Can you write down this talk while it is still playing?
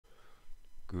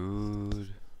Good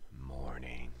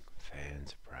morning,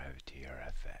 fans of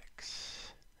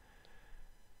PrivateerFX.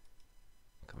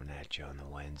 Coming at you on the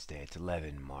Wednesday. It's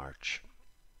 11 March.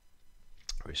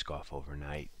 Risk off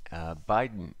overnight.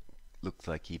 Biden looked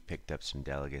like he picked up some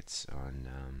delegates on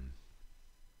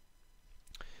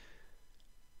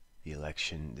the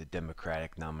election, the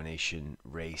Democratic nomination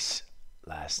race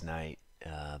last night.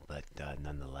 But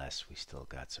nonetheless, we still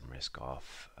got some risk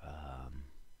off.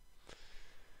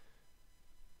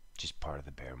 Just part of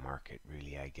the bear market,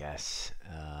 really, I guess.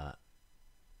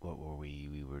 What were we?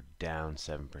 We were down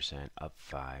 7%, up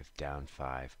 5, down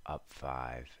 5, up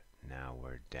 5. Now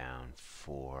we're down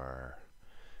 4,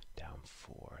 down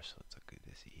 4. So let's look at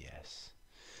this ES.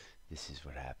 This is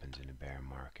what happens in a bear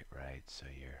market, right? So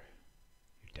you're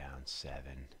down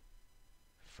 7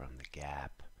 from the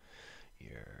gap.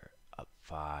 You're up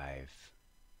 5.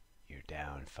 You're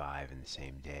down 5 in the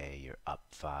same day. You're up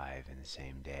 5 in the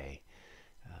same day.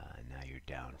 Now you're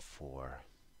down 4.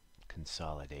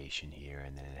 Consolidation here,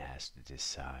 and then it has to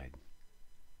decide.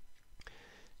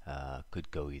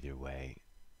 Could go either way.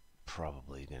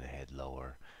 Probably going to head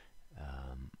lower.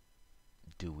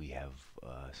 Do we have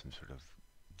some sort of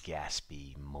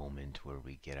gaspy moment where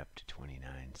we get up to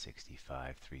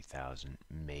 29.65, 3,000?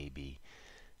 Maybe.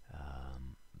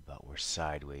 But we're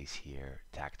sideways here.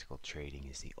 Tactical trading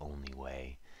is the only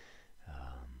way.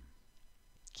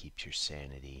 Keeps your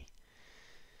sanity.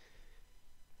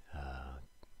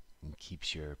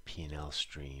 Keeps your P&L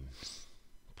stream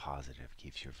positive,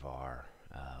 keeps your VAR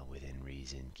within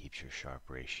reason, keeps your Sharpe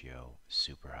ratio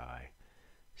super high.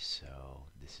 So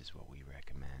this is what we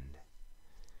recommend.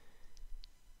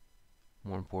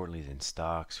 More importantly than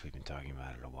stocks, we've been talking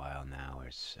about it a while now,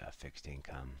 is fixed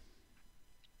income.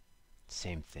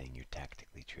 Same thing, you're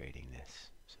tactically trading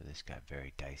this. So this got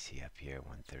very dicey up here,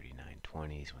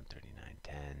 139.20s,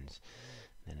 139.10s.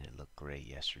 Then it looked great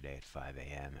yesterday at 5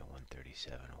 a.m. at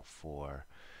 137.04.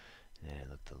 Then it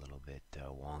looked a little bit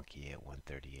wonky at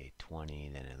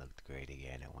 138.20. Then it looked great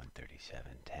again at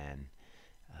 137.10.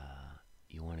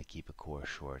 You want to keep a core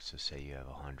short. So say you have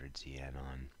 100 ZN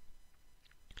on.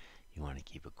 You want to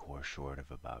keep a core short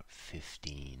of about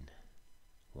 15.15.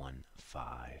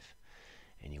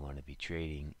 And you want to be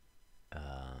trading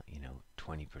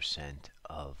 20%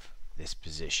 of this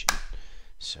position.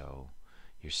 So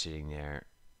you're sitting there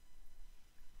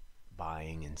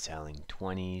buying and selling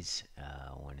 20s.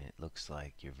 When it looks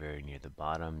like you're very near the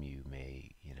bottom, you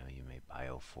may buy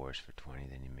 04s for 20,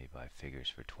 then you may buy figures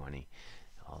for 20.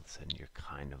 All of a sudden you're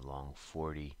kind of long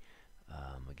 40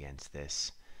 against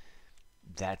this.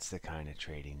 That's the kind of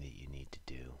trading that you need to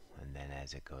do. And then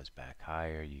as it goes back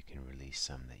higher, you can release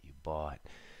some that you bought.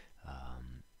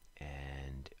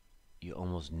 And you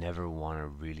almost never want to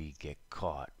really get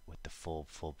caught with the full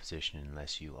position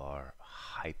unless you are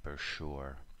hyper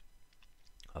sure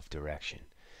of direction.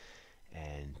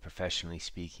 And professionally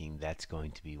speaking, that's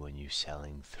going to be when you're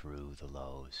selling through the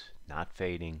lows, not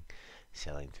fading,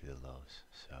 selling through the lows.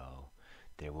 So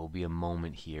there will be a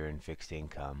moment here in fixed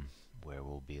income where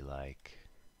we'll be like,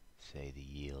 say, the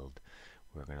yield.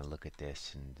 We're going to look at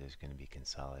this and there's going to be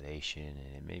consolidation,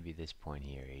 and it may be this point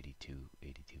here, 82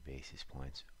 basis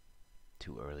points.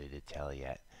 Too early to tell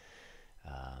yet.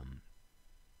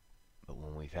 But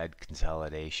when we've had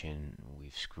consolidation,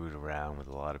 we've screwed around with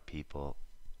a lot of people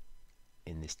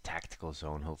in this tactical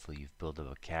zone. Hopefully you've built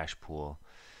up a cash pool.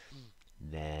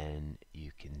 Then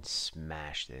you can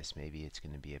smash this. Maybe it's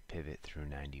going to be a pivot through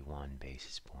 91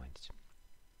 basis points.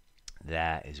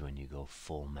 That is when you go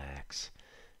full max.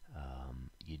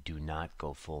 You do not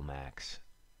go full max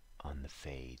on the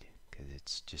fade because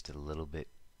it's just a little bit,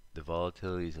 the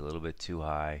volatility is a little bit too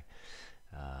high,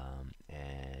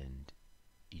 and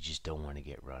you just don't want to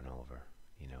get run over.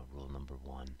 Rule number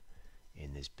 1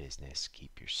 in this business,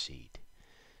 keep your seat.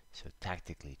 So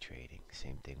tactically trading,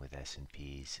 same thing with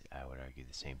S&Ps. I would argue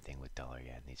the same thing with dollar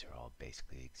yen. These are all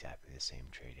basically exactly the same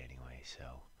trade anyway.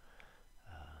 So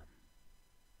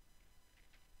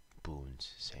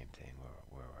boons, same thing.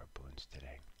 Where are boons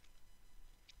today?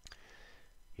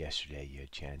 Yesterday you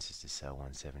had chances to sell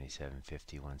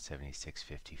 177.50,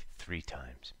 176.50 3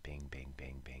 times. Bing, bing,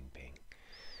 bing, bing, bing.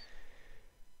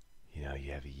 You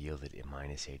have a yield at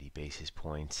minus 80 basis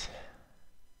points.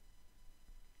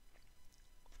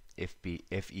 If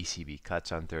ECB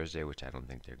cuts on Thursday, which I don't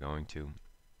think they're going to,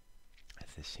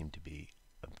 this seemed to be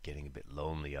getting a bit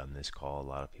lonely on this call. A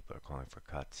lot of people are calling for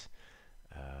cuts,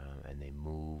 and they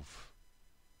move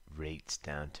rates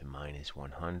down to minus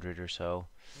 100 or so.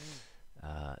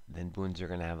 Then boons are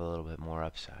going to have a little bit more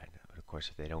upside. But of course,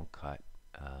 if they don't cut,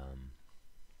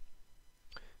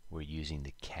 we're using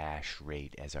the cash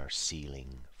rate as our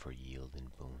ceiling for yield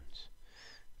in boons.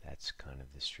 That's kind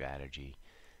of the strategy.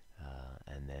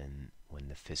 And then when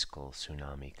the fiscal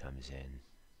tsunami comes in,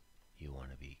 you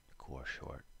want to be core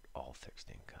short all fixed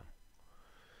income.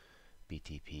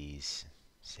 BTPs,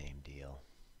 same deal,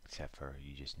 except for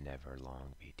you just never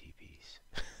long BTPs.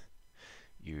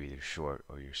 You're either short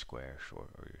or you're square,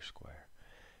 short or you're square.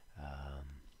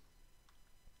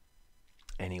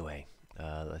 Anyway,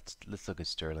 let's look at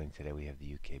sterling today. We have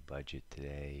the UK budget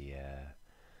today,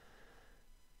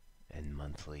 and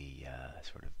monthly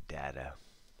sort of data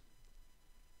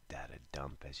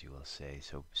dump, as you will say.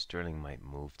 So sterling might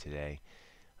move today.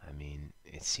 I mean,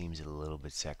 it seems a little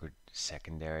bit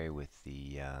secondary with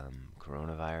the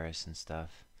coronavirus and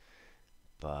stuff,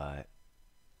 but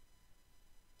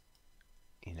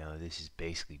you know, this is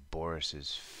basically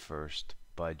Boris's first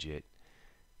budget.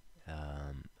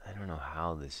 I don't know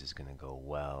how this is going to go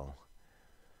well.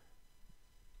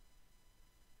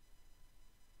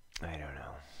 I don't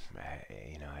know.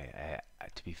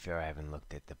 To be fair, I haven't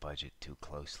looked at the budget too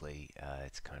closely.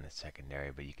 It's kind of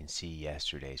secondary, but you can see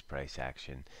yesterday's price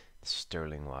action. The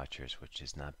Sterling watchers, which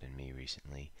has not been me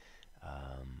recently,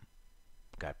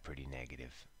 got pretty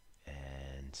negative,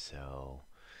 and so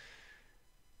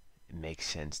it makes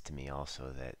sense to me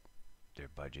also that their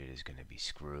budget is going to be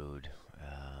screwed.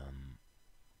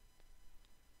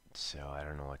 So I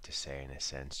don't know what to say in a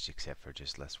sense, except for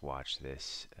just let's watch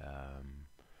this.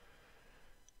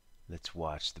 Let's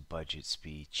watch the budget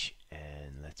speech,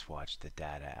 and let's watch the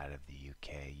data out of the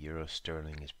UK. Euro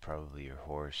sterling is probably your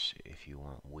horse if you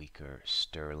want weaker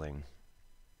sterling,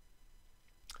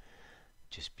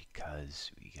 just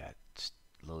because we got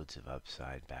loads of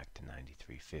upside back to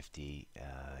 93.50.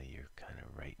 You're kind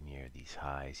of right near these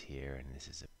highs here, and this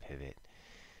is a pivot.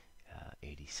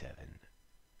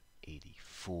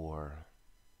 87.84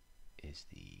 is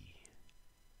the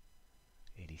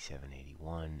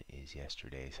 87.81 is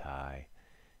yesterday's high.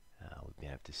 We've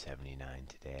been up to 79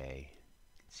 today.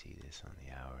 You can see this on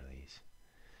the hourlies.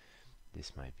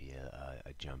 This might be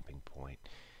a jumping point.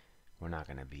 We're not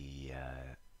going to be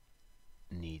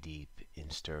knee deep in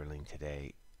sterling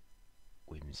today.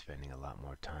 We've been spending a lot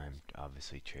more time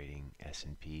obviously trading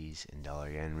S&Ps and dollar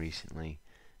yen recently,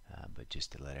 but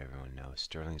just to let everyone know,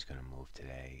 sterling's going to move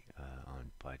today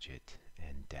on budget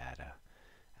and data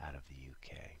out of the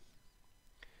UK.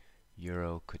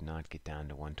 Euro could not get down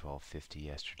to 112.50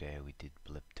 yesterday. We did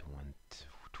blip to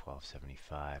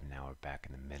 112.75. Now we're back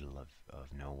in the middle of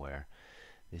nowhere.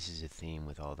 This is a theme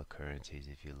with all the currencies.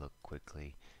 If you look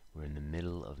quickly, we're in the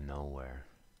middle of nowhere.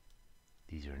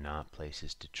 These are not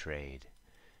places to trade.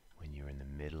 When you're in the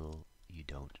middle, you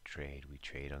don't trade. We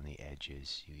trade on the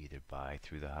edges. You either buy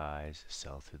through the highs,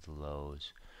 sell through the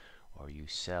lows, or you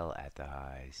sell at the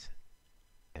highs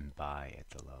and buy at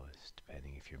the lowest,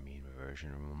 depending if you're mean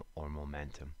reversion or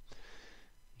momentum.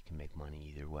 You can make money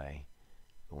either way.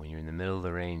 But when you're in the middle of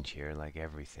the range here, like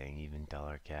everything, even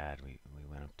dollar CAD, we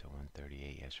went up to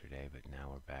 138 yesterday, but now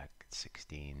we're back at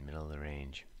 16, middle of the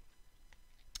range.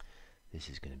 This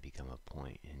is going to become a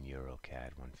point in Euro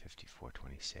CAD,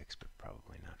 154.26, but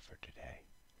probably not for today.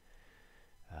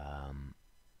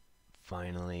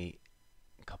 Finally,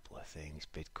 a couple of things.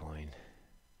 Bitcoin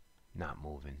not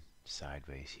moving,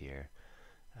 sideways here.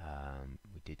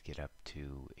 We did get up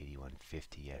to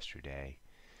 81.50 yesterday.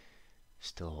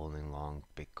 Still holding long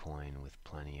Bitcoin with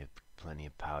plenty of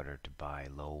powder to buy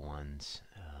low ones.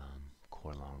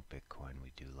 Core long Bitcoin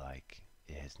we do like.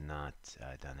 It has not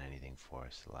done anything for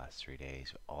us the last 3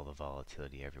 days. All the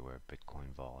volatility everywhere.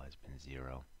 Bitcoin vol has been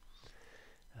zero.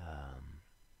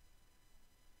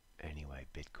 Anyway,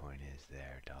 Bitcoin is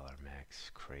there. Dollar max,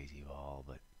 crazy vol,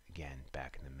 but again,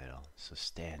 back in the middle. So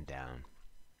stand down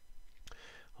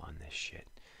on this shit.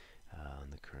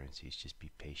 On the currencies, just be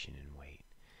patient and wait.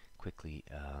 Quickly,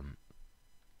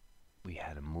 we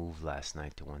had a move last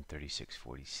night to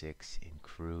 136.46 in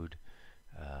crude.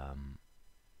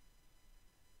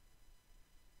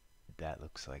 That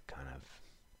looks like kind of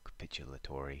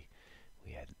capitulatory.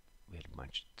 We had a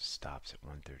bunch of stops at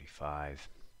 135.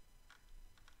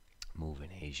 Move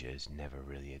in Asia is never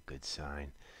really a good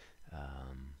sign.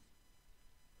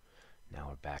 Now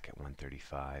we're back at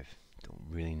 135. Don't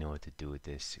really know what to do with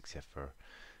this, except for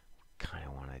kind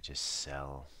of want to just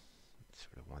sell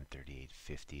sort of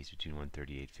 138.50s, between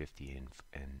 138.50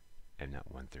 and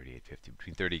not 138.50,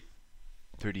 between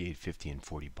 38.50 and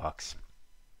 $40.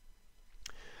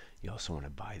 You also want to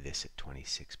buy this at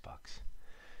 $26.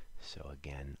 So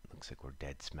again, looks like we're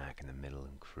dead smack in the middle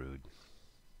in crude.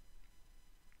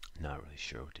 Not really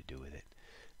sure what to do with it,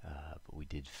 but we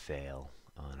did fail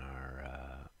on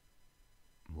our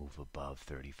move above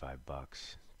 $35.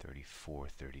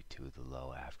 34.32 the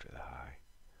low after the high.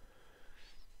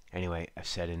 Anyway, I've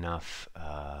said enough.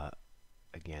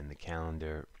 Again, the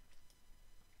calendar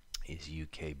is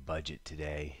UK budget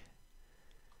today.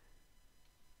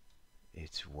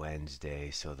 It's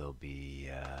Wednesday, so there'll be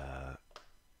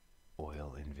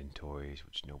oil inventories,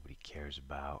 which nobody cares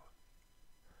about.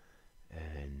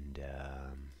 And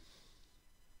let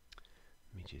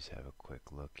me just have a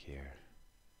quick look here.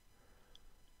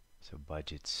 So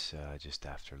budget's just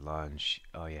after lunch.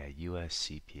 Oh yeah, US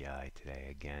CPI today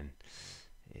again.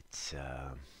 It's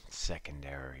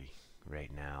secondary.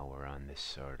 Right now we're on this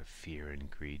sort of fear and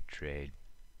greed trade.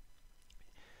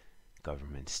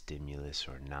 Government stimulus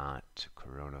or not,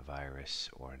 coronavirus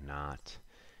or not.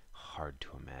 Hard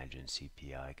to imagine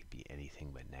CPI could be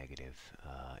anything but negative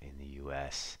in the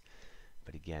US.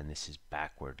 But again, this is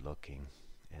backward looking,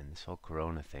 and this whole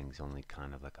corona thing's only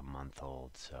kind of like a month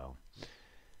old, so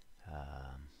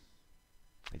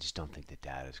I just don't think the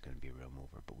data is going to be a real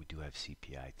mover. But we do have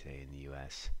CPI today in the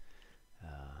US.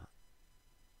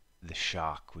 The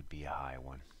shock would be a high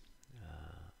one.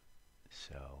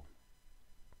 So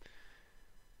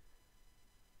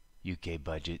UK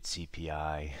budget,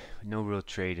 CPI, no real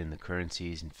trade in the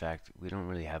currencies. In fact, we don't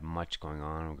really have much going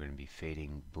on. We're going to be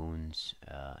fading boons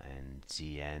and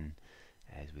ZN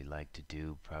as we like to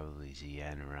do. Probably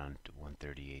ZN around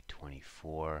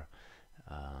 138.24.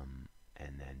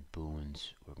 And then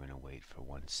boons, we're going to wait for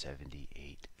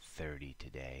 178.30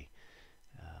 today.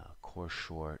 Core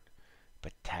short,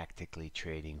 but tactically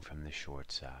trading from the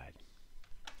short side.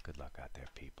 Good luck out there,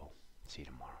 people. See you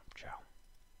tomorrow. Ciao.